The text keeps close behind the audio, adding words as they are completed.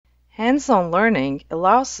Hands-on learning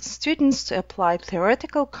allows students to apply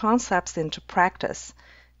theoretical concepts into practice,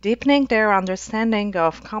 deepening their understanding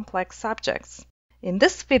of complex subjects. In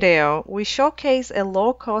this video, we showcase a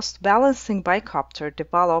low-cost balancing Bi-Copter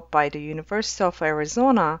developed by the University of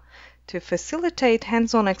Arizona to facilitate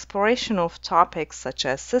hands-on exploration of topics such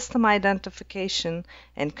as system identification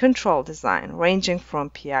and control design, ranging from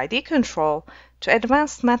PID control to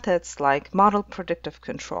advanced methods like model predictive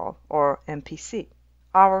control, or MPC.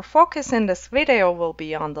 Our focus in this video will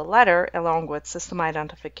be on the latter along with system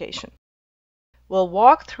identification. We'll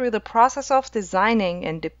walk through the process of designing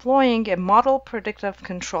and deploying a model predictive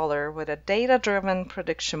controller with a data-driven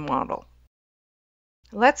prediction model.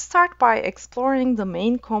 Let's start by exploring the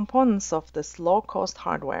main components of this low-cost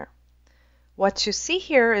hardware. What you see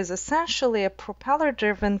here is essentially a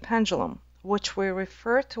propeller-driven pendulum, which we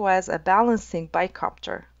refer to as a balancing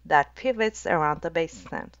Bi-Copter that pivots around the base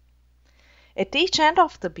stand. At each end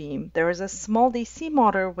of the beam, there is a small DC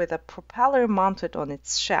motor with a propeller mounted on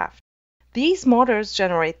its shaft. These motors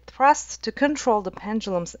generate thrust to control the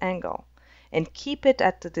pendulum's angle and keep it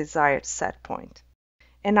at the desired set point.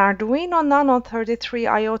 An Arduino Nano 33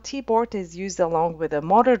 IoT board is used along with a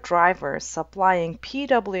motor driver supplying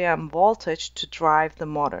PWM voltage to drive the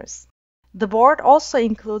motors. The board also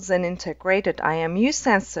includes an integrated IMU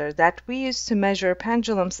sensor that we use to measure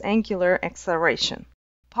pendulum's angular acceleration.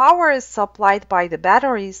 Power is supplied by the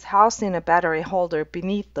batteries housed in a battery holder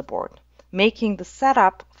beneath the board, making the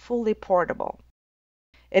setup fully portable.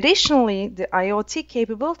 Additionally, the IoT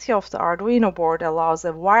capability of the Arduino board allows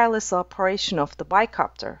a wireless operation of the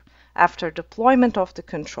Bi-Copter after deployment of the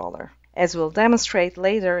controller, as we'll demonstrate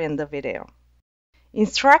later in the video.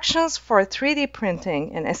 Instructions for 3D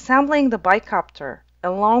printing and assembling the Bi-Copter,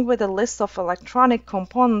 along with a list of electronic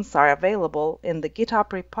components, are available in the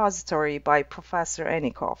GitHub repository by Professor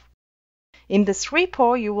Anikov. In this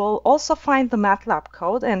repo, you will also find the MATLAB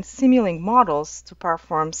code and Simulink models to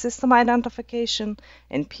perform system identification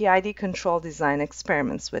and PID control design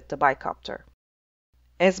experiments with the Bi-Copter.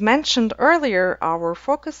 As mentioned earlier, our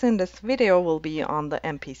focus in this video will be on the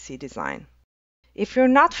MPC design. If you're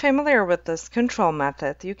not familiar with this control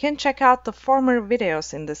method, you can check out the former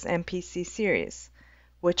videos in this MPC series,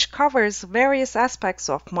 which covers various aspects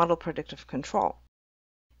of model predictive control.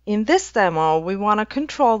 In this demo, we want to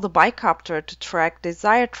control the Bi-Copter to track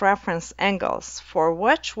desired reference angles, for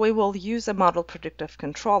which we will use a model predictive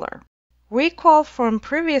controller. Recall from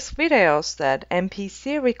previous videos that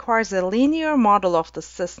MPC requires a linear model of the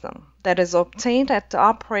system that is obtained at the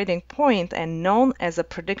operating point and known as a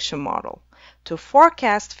prediction model to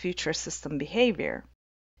forecast future system behavior.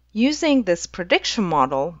 Using this prediction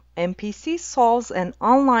model, MPC solves an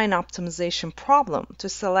online optimization problem to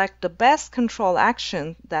select the best control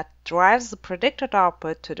action that drives the predicted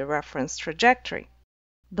output to the reference trajectory.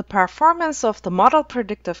 The performance of the model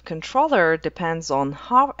predictive controller depends on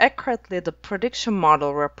how accurately the prediction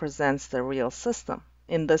model represents the real system,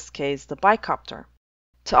 in this case the Bi-Copter.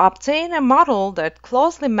 To obtain a model that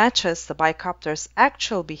closely matches the Bi-Copter's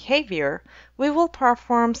actual behavior, we will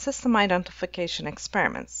perform system identification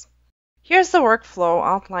experiments. Here's the workflow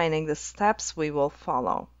outlining the steps we will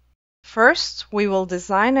follow. First, we will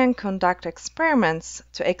design and conduct experiments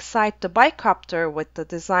to excite the Bi-Copter with the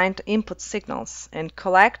designed input signals and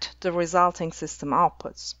collect the resulting system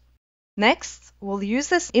outputs. Next, we'll use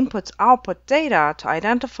this input-output data to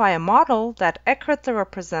identify a model that accurately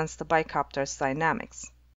represents the Bi-Copter's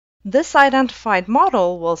dynamics. This identified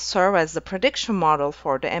model will serve as the prediction model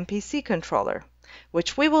for the MPC controller,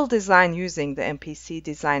 which we will design using the MPC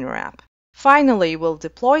Designer app. Finally, we'll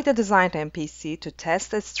deploy the designed MPC to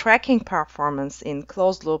test its tracking performance in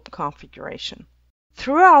closed-loop configuration.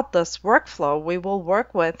 Throughout this workflow, we will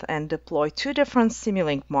work with and deploy two different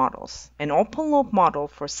Simulink models, an open-loop model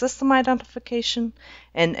for system identification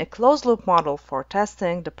and a closed-loop model for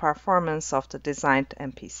testing the performance of the designed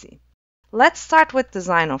MPC. Let's start with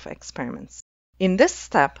design of experiments. In this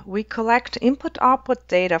step, we collect input-output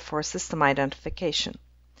data for system identification.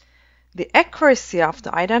 The accuracy of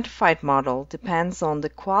the identified model depends on the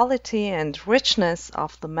quality and richness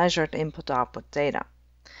of the measured input-output data.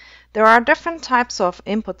 There are different types of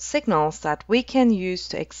input signals that we can use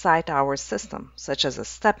to excite our system, such as a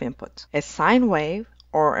step input, a sine wave,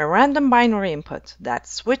 or a random binary input that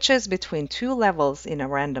switches between two levels in a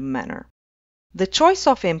random manner. The choice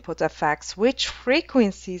of input affects which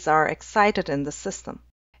frequencies are excited in the system.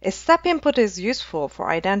 A step input is useful for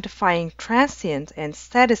identifying transient and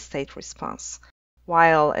steady-state response,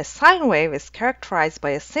 while a sine wave is characterized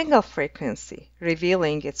by a single frequency,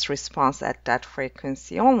 revealing its response at that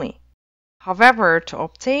frequency only. However, to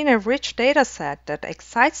obtain a rich dataset that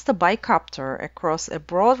excites the Bi-Copter across a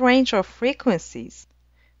broad range of frequencies,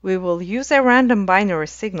 we will use a random binary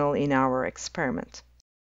signal in our experiment.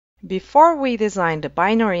 Before we design the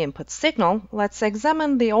binary input signal, let's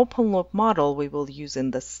examine the open-loop model we will use in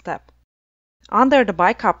this step. Under the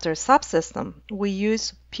Bi-Copter subsystem, we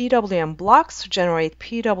use PWM blocks to generate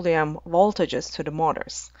PWM voltages to the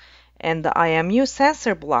motors, and the IMU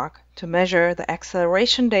sensor block to measure the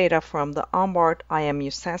acceleration data from the onboard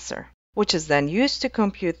IMU sensor, which is then used to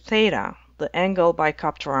compute theta, the angle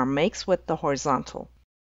Bi-Copter arm makes with the horizontal.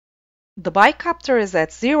 The Bi-Copter is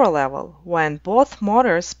at zero level when both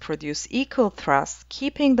motors produce equal thrust,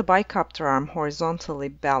 keeping the Bi-Copter arm horizontally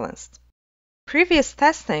balanced. Previous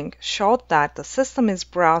testing showed that the system is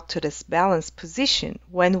brought to this balanced position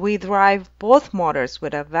when we drive both motors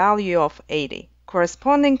with a value of 80,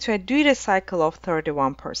 corresponding to a duty cycle of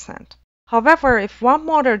 31%. However, if one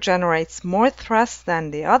motor generates more thrust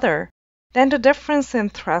than the other, then the difference in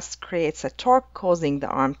thrust creates a torque causing the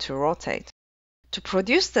arm to rotate. To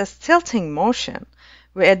produce this tilting motion,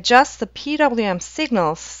 we adjust the PWM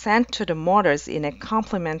signals sent to the motors in a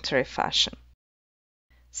complementary fashion.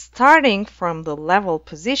 Starting from the level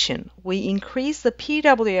position, we increase the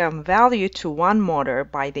PWM value to one motor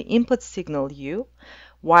by the input signal U,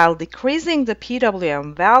 while decreasing the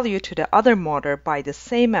PWM value to the other motor by the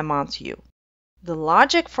same amount U. The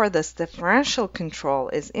logic for this differential control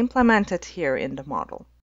is implemented here in the model.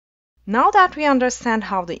 Now that we understand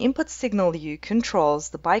how the input signal U controls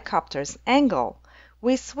the Bi-Copter's angle,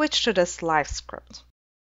 we switch to this live script.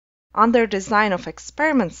 Under Design of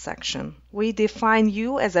Experiments section, we define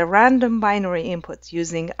U as a random binary input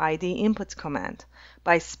using ID input command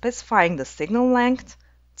by specifying the signal length,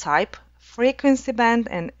 type, frequency band,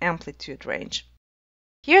 and amplitude range.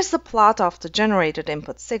 Here's the plot of the generated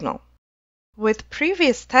input signal. With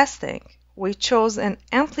previous testing, we chose an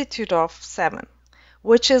amplitude of 7,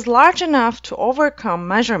 which is large enough to overcome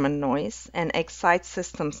measurement noise and excite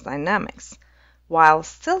systems dynamics, while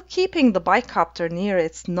still keeping the Bi-Copter near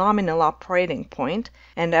its nominal operating point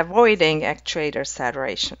and avoiding actuator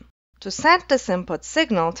saturation. To send this input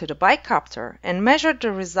signal to the Bi-Copter and measure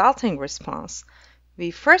the resulting response, we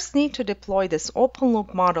first need to deploy this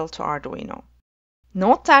open-loop model to Arduino.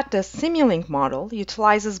 Note that the Simulink model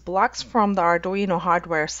utilizes blocks from the Arduino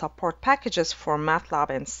hardware support packages for MATLAB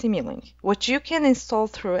and Simulink, which you can install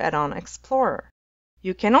through Add-on Explorer.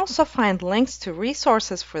 You can also find links to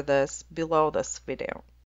resources for this below this video.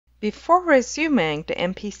 Before resuming the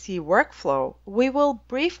MPC workflow, we will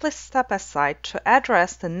briefly step aside to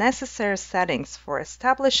address the necessary settings for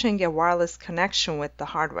establishing a wireless connection with the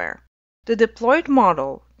hardware. The deployed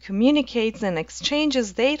model communicates and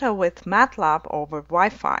exchanges data with MATLAB over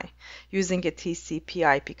Wi-Fi using a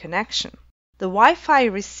TCP/IP connection. The Wi-Fi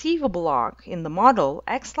receive block in the model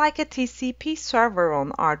acts like a TCP server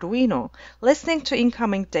on Arduino, listening to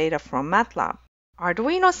incoming data from MATLAB.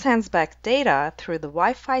 Arduino sends back data through the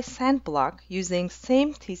Wi-Fi send block using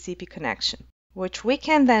same TCP connection, which we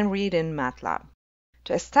can then read in MATLAB.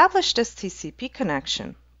 To establish this TCP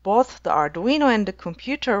connection, both the Arduino and the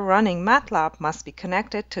computer running MATLAB must be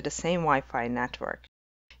connected to the same Wi-Fi network.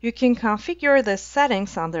 You can configure the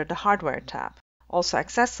settings under the Hardware tab, also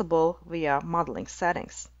accessible via Modeling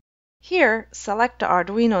Settings. Here, select the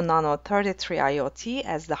Arduino Nano 33 IoT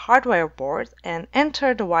as the hardware board and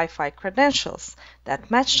enter the Wi-Fi credentials that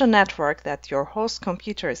match the network that your host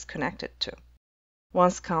computer is connected to.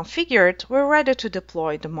 Once configured, we're ready to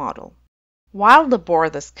deploy the model. While the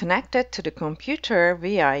board is connected to the computer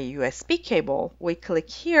via a USB cable, we click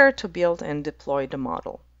here to build and deploy the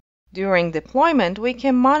model. During deployment, we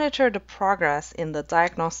can monitor the progress in the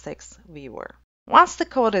Diagnostics viewer. Once the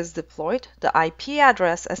code is deployed, the IP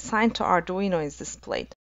address assigned to Arduino is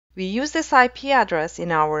displayed. We use this IP address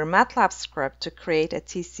in our MATLAB script to create a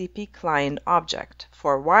TCP client object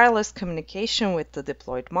for wireless communication with the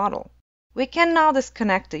deployed model. We can now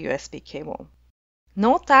disconnect the USB cable.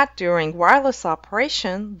 Note that during wireless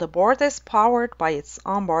operation, the board is powered by its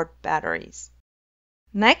onboard batteries.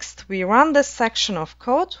 Next, we run this section of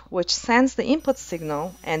code, which sends the input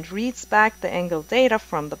signal and reads back the angle data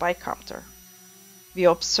from the Bi-Copter. We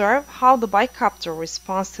observe how the Bi-Copter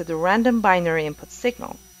responds to the random binary input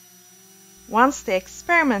signal. Once the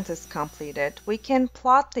experiment is completed, we can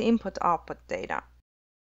plot the input-output data.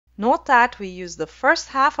 Note that we use the first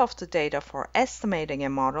half of the data for estimating a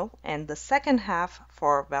model and the second half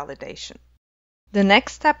for validation. The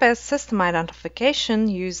next step is system identification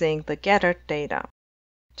using the gathered data.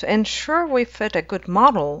 To ensure we fit a good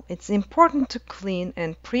model, it's important to clean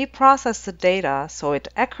and pre-process the data so it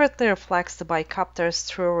accurately reflects the Bi-Copter's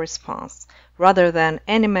true response, rather than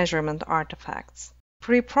any measurement artifacts.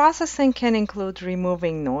 Pre-processing can include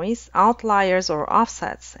removing noise, outliers, or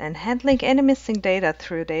offsets, and handling any missing data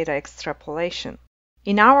through data extrapolation.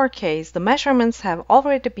 In our case, the measurements have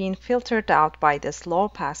already been filtered out by this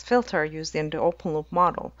low-pass filter used in the open-loop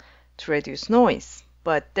model to reduce noise,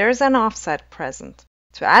 but there's an offset present.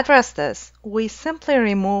 To address this, we simply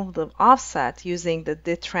remove the offset using the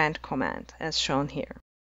ditrend command, as shown here.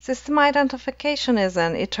 System identification is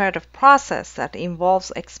an iterative process that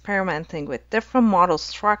involves experimenting with different model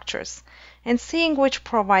structures and seeing which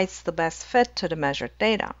provides the best fit to the measured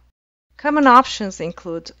data. Common options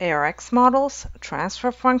include ARX models,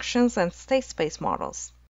 transfer functions, and state space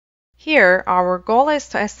models. Here, our goal is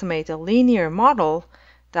to estimate a linear model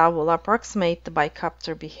that will approximate the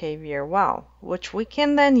Bi-Copter behavior well, which we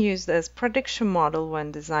can then use as prediction model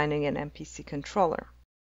when designing an MPC controller.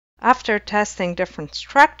 After testing different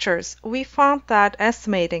structures, we found that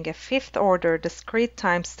estimating a fifth-order discrete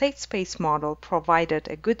time state space model provided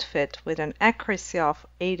a good fit with an accuracy of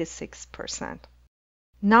 86%.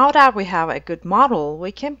 Now that we have a good model,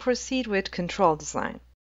 we can proceed with control design.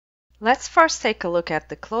 Let's first take a look at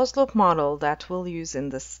the closed-loop model that we'll use in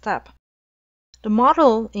this step. The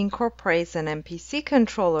model incorporates an MPC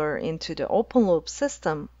controller into the open-loop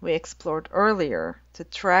system we explored earlier to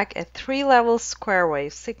track a 3-level square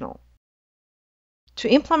wave signal. To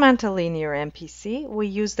implement a linear MPC, we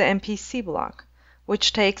use the MPC block,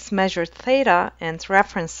 which takes measured theta and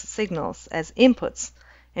reference signals as inputs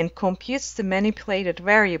and computes the manipulated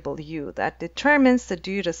variable u that determines the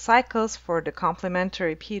duty cycles for the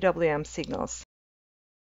complementary PWM signals.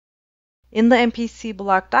 In the MPC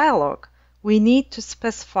block dialog, we need to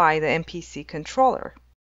specify the MPC controller.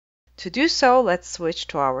 To do so, let's switch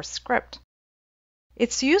to our script.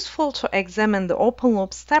 It's useful to examine the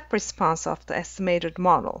open-loop step response of the estimated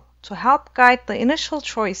model to help guide the initial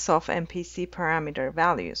choice of MPC parameter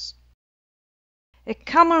values. A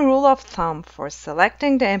common rule of thumb for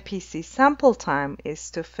selecting the MPC sample time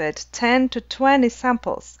is to fit 10 to 20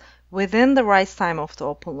 samples within the rise time of the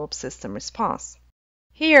open-loop system response.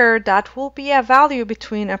 Here, that will be a value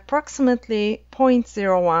between approximately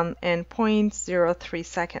 0.01 and 0.03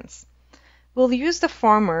 seconds. We'll use the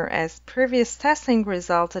former as previous testing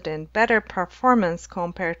resulted in better performance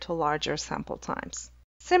compared to larger sample times.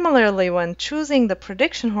 Similarly, when choosing the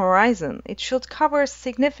prediction horizon, it should cover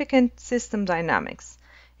significant system dynamics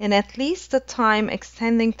and at least the time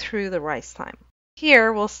extending through the rise time.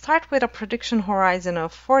 Here, we'll start with a prediction horizon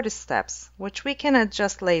of 40 steps, which we can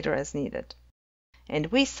adjust later as needed. And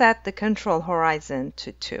we set the control horizon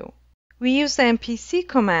to 2. We use the MPC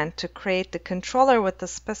command to create the controller with the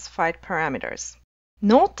specified parameters.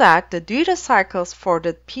 Note that the duty cycles for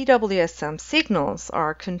the PWSM signals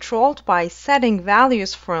are controlled by setting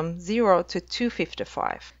values from 0 to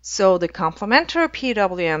 255. So the complementary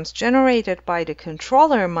PWMs generated by the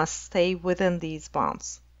controller must stay within these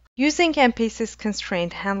bounds. Using MPC's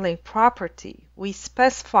constraint handling property, we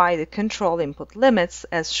specify the control input limits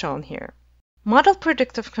as shown here. Model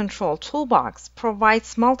Predictive Control Toolbox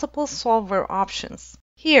provides multiple solver options.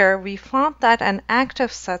 Here, we found that an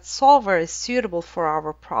active set solver is suitable for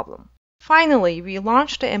our problem. Finally, we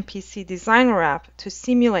launched the MPC Designer app to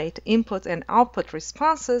simulate input and output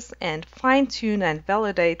responses and fine-tune and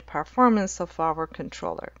validate performance of our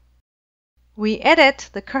controller. We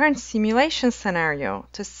edit the current simulation scenario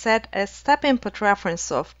to set a step input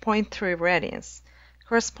reference of 0.3 radians,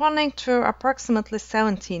 corresponding to approximately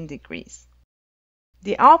 17 degrees.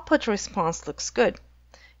 The output response looks good.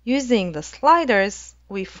 Using the sliders,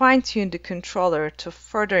 we fine-tune the controller to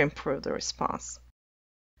further improve the response.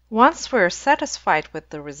 Once we're satisfied with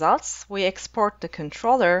the results, we export the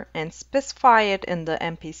controller and specify it in the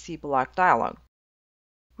MPC block dialog.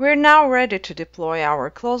 We're now ready to deploy our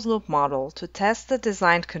closed-loop model to test the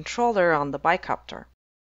designed controller on the Bi-Copter.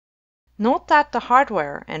 Note that the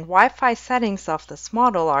hardware and Wi-Fi settings of this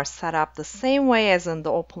model are set up the same way as in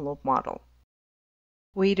the open-loop model.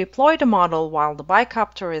 We deploy the model while the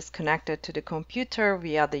Bi-Copter is connected to the computer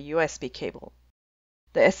via the USB cable.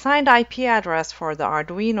 The assigned IP address for the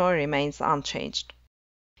Arduino remains unchanged.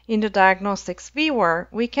 In the diagnostics viewer,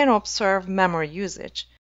 we can observe memory usage.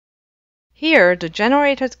 Here, the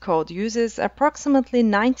generated code uses approximately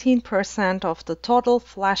 19% of the total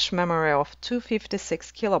flash memory of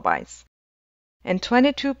 256 kilobytes and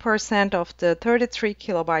 22% of the 33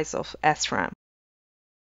 kilobytes of SRAM.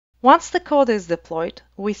 Once the code is deployed,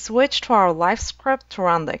 we switch to our live script to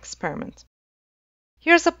run the experiment.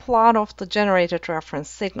 Here's a plot of the generated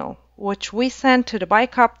reference signal, which we send to the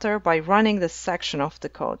Bi-Copter by running this section of the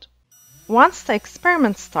code. Once the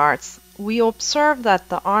experiment starts, we observe that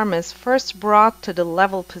the arm is first brought to the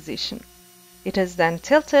level position. It is then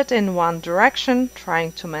tilted in one direction,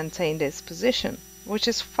 trying to maintain this position, which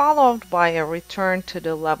is followed by a return to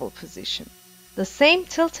the level position. The same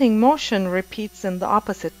tilting motion repeats in the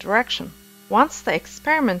opposite direction. Once the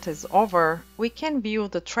experiment is over, we can view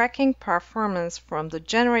the tracking performance from the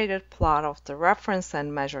generated plot of the reference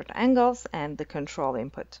and measured angles and the control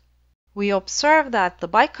input. We observe that the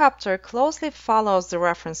Bi-Copter closely follows the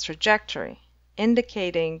reference trajectory,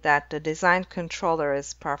 indicating that the designed controller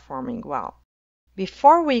is performing well.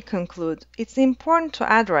 Before we conclude, it's important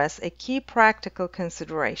to address a key practical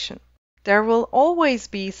consideration. There will always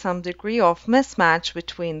be some degree of mismatch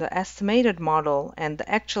between the estimated model and the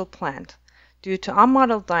actual plant due to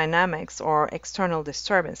unmodeled dynamics or external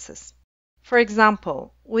disturbances. For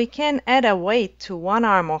example, we can add a weight to one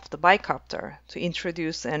arm of the Bi-Copter to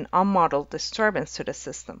introduce an unmodeled disturbance to the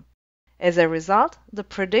system. As a result, the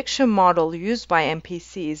prediction model used by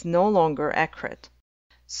MPC is no longer accurate.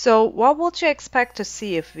 So, what would you expect to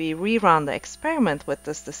see if we rerun the experiment with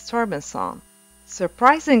this disturbance on?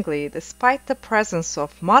 Surprisingly, despite the presence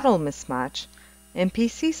of model mismatch,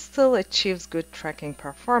 MPC still achieves good tracking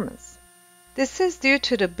performance. This is due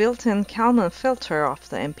to the built-in Kalman filter of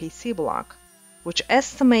the MPC block, which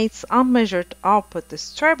estimates unmeasured output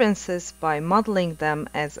disturbances by modeling them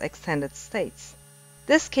as extended states.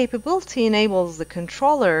 This capability enables the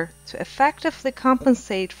controller to effectively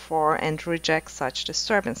compensate for and reject such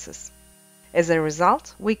disturbances. As a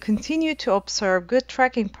result, we continue to observe good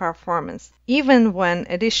tracking performance even when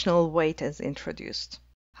additional weight is introduced.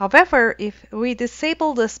 However, if we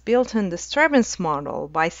disable this built-in disturbance model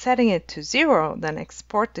by setting it to 0, then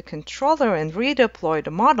export the controller and redeploy the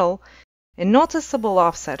model, a noticeable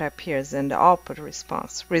offset appears in the output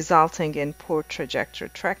response, resulting in poor trajectory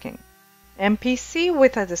tracking. MPC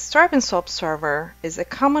with a disturbance observer is a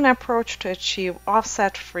common approach to achieve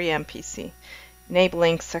offset-free MPC,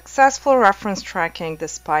 enabling successful reference tracking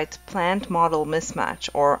despite planned model mismatch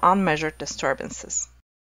or unmeasured disturbances.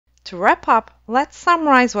 To wrap up, let's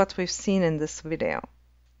summarize what we've seen in this video.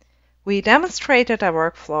 We demonstrated a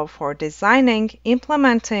workflow for designing,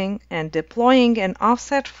 implementing, and deploying an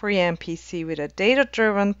offset-free MPC with a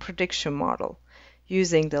data-driven prediction model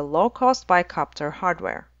using the low-cost Bi-Copter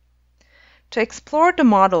hardware. To explore the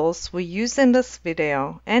models we used in this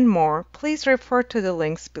video and more, please refer to the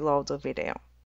links below the video.